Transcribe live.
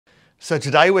So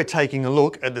today we're taking a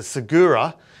look at the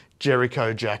Segura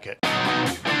Jericho jacket.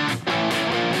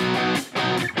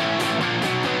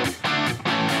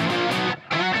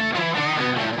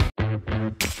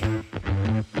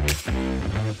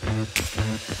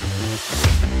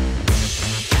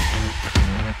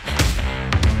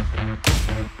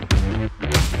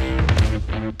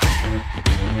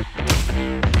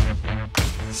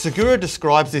 Segura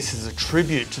describes this as a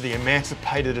tribute to the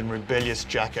emancipated and rebellious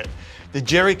jacket. The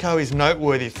Jericho is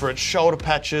noteworthy for its shoulder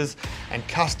patches and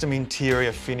custom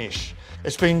interior finish.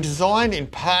 It's been designed in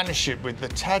partnership with the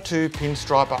tattoo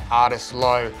pinstriper artist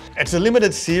Lowe. It's a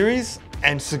limited series,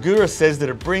 and Segura says that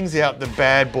it brings out the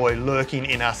bad boy lurking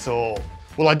in us all.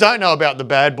 Well, I don't know about the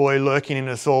bad boy lurking in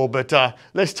us all, but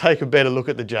let's take a better look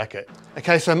at the jacket.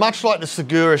 Okay, so much like the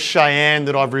Segura Cheyenne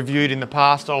that I've reviewed in the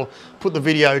past, I'll put the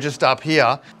video just up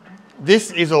here.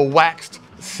 This is a waxed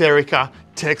Serica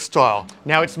textile.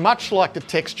 Now it's much like the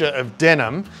texture of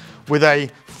denim with a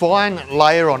fine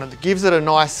layer on it that gives it a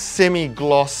nice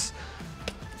semi-gloss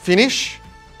finish.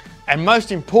 And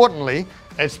most importantly,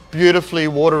 it's beautifully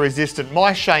water resistant.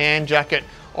 My Cheyenne jacket,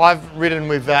 I've ridden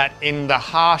with that in the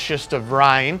harshest of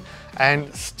rain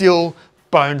and still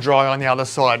bone dry on the other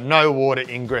side. No water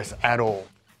ingress at all.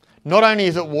 Not only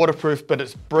is it waterproof, but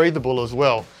it's breathable as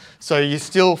well. So you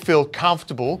still feel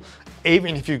comfortable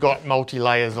even if you've got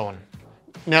multi-layers on.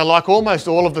 Now, like almost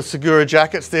all of the Segura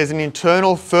jackets, there's an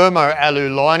internal thermo alu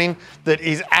lining that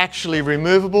is actually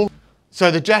removable. So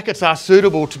the jackets are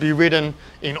suitable to be ridden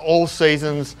in all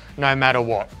seasons, no matter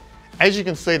what. As you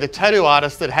can see, the tattoo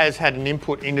artist that has had an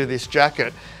input into this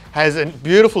jacket has a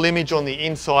beautiful image on the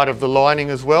inside of the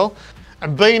lining as well.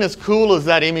 And being as cool as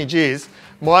that image is,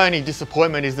 my only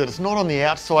disappointment is that it's not on the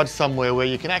outside somewhere where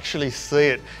you can actually see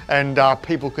it and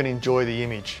people can enjoy the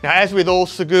image. Now, as with all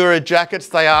Segura jackets,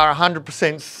 they are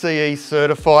 100% CE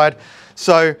certified.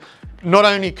 So not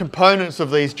only components of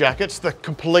these jackets, the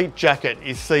complete jacket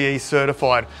is CE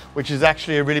certified, which is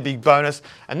actually a really big bonus.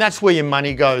 And that's where your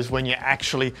money goes when you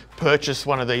actually purchase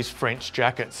one of these French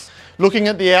jackets. Looking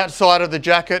at the outside of the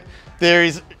jacket, there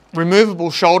is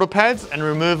removable shoulder pads and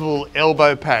removable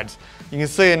elbow pads. You can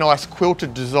see a nice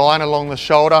quilted design along the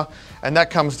shoulder, and that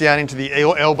comes down into the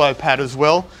elbow pad as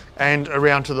well and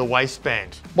around to the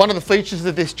waistband. One of the features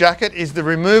of this jacket is the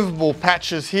removable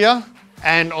patches here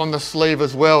and on the sleeve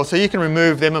as well. So you can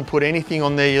remove them and put anything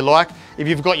on there you like. If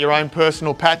you've got your own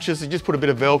personal patches, you just put a bit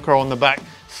of Velcro on the back,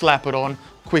 slap it on,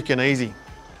 quick and easy.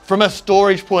 From a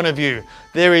storage point of view,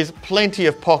 there is plenty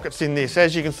of pockets in this.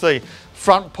 As you can see,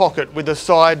 front pocket with a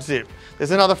side zip.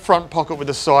 There's another front pocket with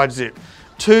a side zip.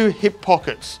 2 hip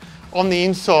pockets. On the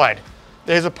inside,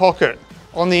 there's a pocket.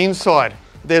 On the inside,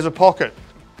 there's a pocket.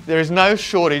 There is no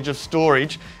shortage of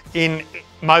storage in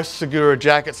most Segura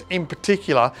jackets, in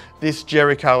particular this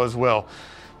Jericho as well.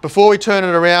 Before we turn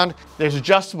it around, there's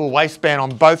adjustable waistband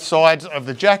on both sides of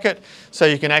the jacket, so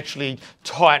you can actually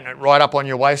tighten it right up on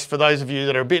your waist. For those of you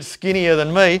that are a bit skinnier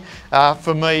than me,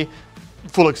 for me,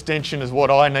 full extension is what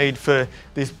I need for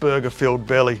this burger-filled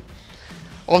belly.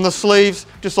 On the sleeves,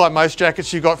 just like most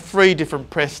jackets, you've got 3 different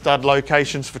press stud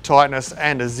locations for tightness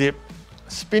and a zip.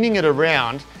 Spinning it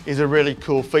around is a really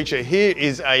cool feature. Here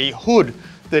is a hood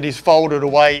that is folded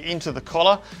away into the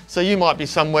collar. So you might be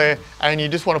somewhere and you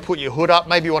just want to put your hood up.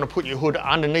 Maybe you want to put your hood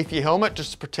underneath your helmet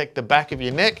just to protect the back of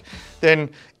your neck. Then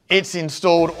it's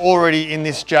installed already in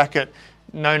this jacket.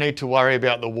 No need to worry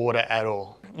about the water at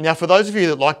all. Now, for those of you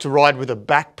that like to ride with a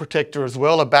back protector as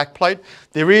well, a back plate,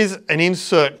 there is an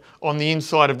insert on the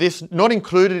inside of this, not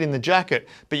included in the jacket,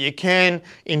 but you can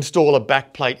install a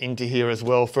back plate into here as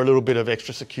well for a little bit of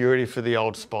extra security for the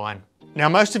old spine. Now,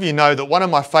 most of you know that one of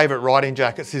my favorite riding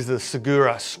jackets is the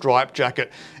Segura stripe jacket.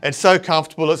 It's so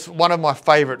comfortable. It's one of my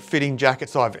favorite fitting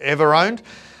jackets I've ever owned.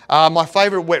 My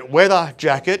favorite wet weather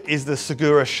jacket is the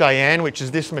Segura Cheyenne, which is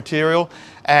this material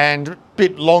and a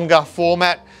bit longer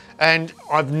format. And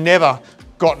I've never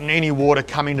gotten any water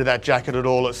coming to that jacket at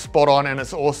all. It's spot on, and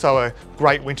it's also a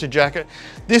great winter jacket.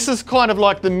 This is kind of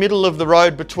like the middle of the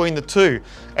road between the two.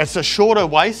 It's a shorter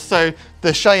waist, so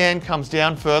the Cheyenne comes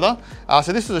down further.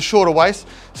 So this is a shorter waist,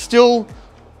 still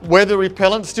weather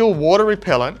repellent, still water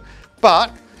repellent,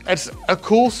 but it's a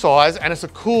cool size and it's a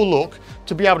cool look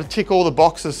to be able to tick all the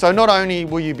boxes. So not only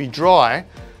will you be dry,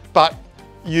 but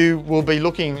you will be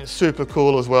looking super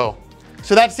cool as well.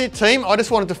 So that's it, team. I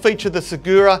just wanted to feature the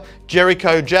Segura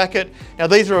Jericho jacket. Now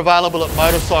these are available at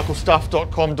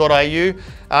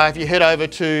motorcyclestuff.com.au. If you head over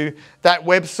to that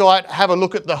website, have a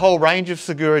look at the whole range of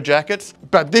Segura jackets.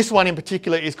 But this one in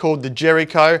particular is called the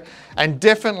Jericho, and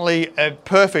definitely a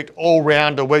perfect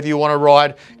all-rounder, whether you want to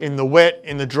ride in the wet,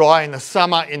 in the dry, in the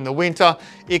summer, in the winter.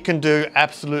 It can do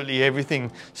absolutely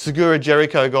everything. Segura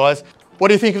Jericho, guys. What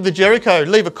do you think of the Jericho?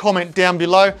 Leave a comment down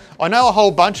below. I know a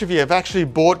whole bunch of you have actually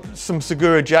bought some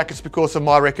Segura jackets because of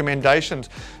my recommendations.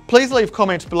 Please leave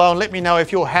comments below and let me know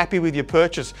if you're happy with your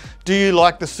purchase. Do you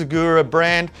like the Segura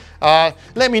brand?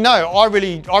 Let me know. I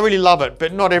really love it,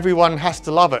 but not everyone has to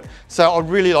love it. So I'd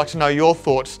really like to know your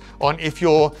thoughts on if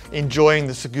you're enjoying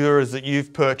the Seguras that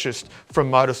you've purchased from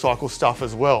Motorcycle Stuff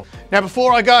as well. Now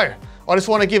before I go, I just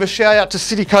want to give a shout out to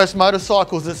City Coast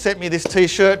Motorcycles that sent me this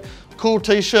t-shirt. Cool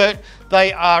t-shirt.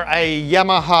 They are a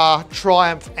Yamaha,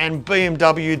 Triumph and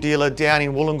BMW dealer down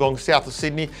in Wollongong, south of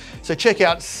Sydney. So check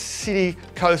out City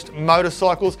Coast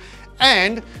Motorcycles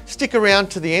and stick around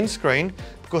to the end screen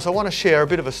because I want to share a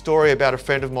bit of a story about a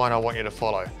friend of mine I want you to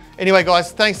follow. Anyway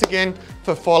guys, thanks again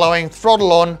for following.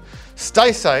 Throttle on,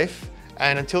 stay safe,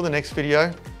 and until the next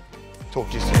video, talk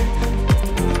to you soon.